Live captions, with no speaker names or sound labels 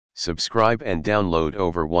Subscribe and download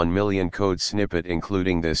over 1 million code snippet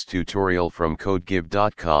including this tutorial from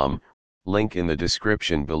codegive.com, link in the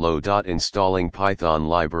description below. Installing Python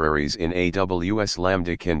libraries in AWS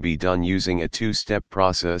Lambda can be done using a two-step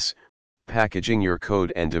process: packaging your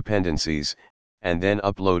code and dependencies, and then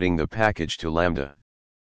uploading the package to Lambda.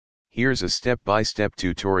 Here's a step-by-step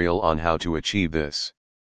tutorial on how to achieve this.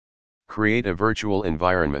 Create a virtual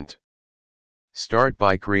environment. Start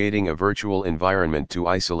by creating a virtual environment to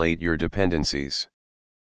isolate your dependencies.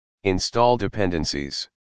 Install dependencies.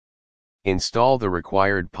 Install the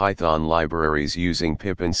required Python libraries using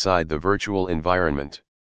pip inside the virtual environment.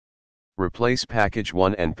 Replace package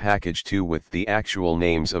 1 and package 2 with the actual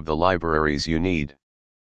names of the libraries you need.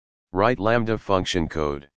 Write Lambda function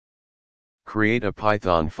code. Create a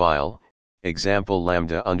Python file, example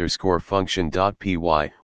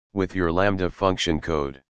lambda_function.py, with your Lambda function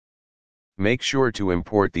code. Make sure to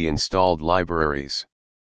import the installed libraries.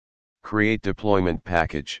 Create deployment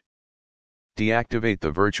package. Deactivate the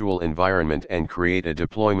virtual environment and create a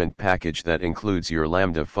deployment package that includes your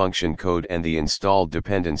Lambda function code and the installed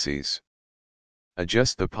dependencies.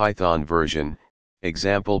 Adjust the Python version,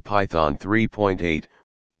 example Python 3.8,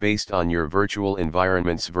 based on your virtual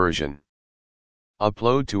environment's version.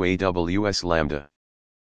 Upload to AWS Lambda.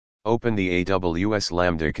 Open the AWS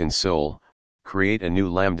Lambda console, create a new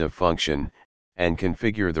Lambda function, and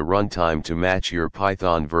configure the runtime to match your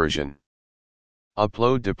Python version.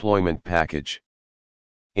 Upload deployment package.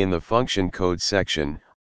 In the function code section,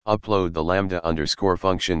 upload the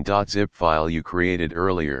lambda_function.zip file you created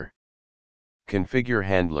earlier. Configure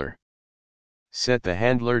handler. Set the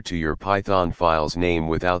handler to your Python file's name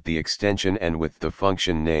without the extension and with the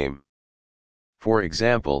function name. For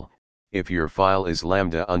example, if your file is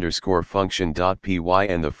lambda_function.py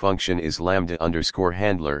and the function is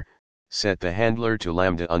lambda_handler, set the handler to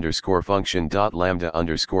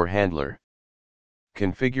lambda_function.lambda_handler.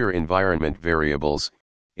 Configure environment variables,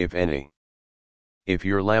 if any. If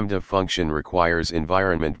your Lambda function requires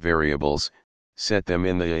environment variables, set them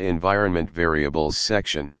in the environment variables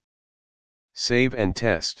section. Save and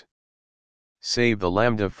test. Save the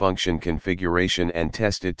Lambda function configuration and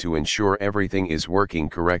test it to ensure everything is working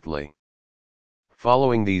correctly.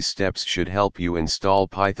 Following these steps should help you install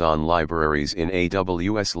Python libraries in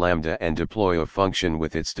AWS Lambda and deploy a function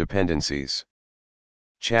with its dependencies.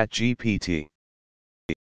 ChatGPT.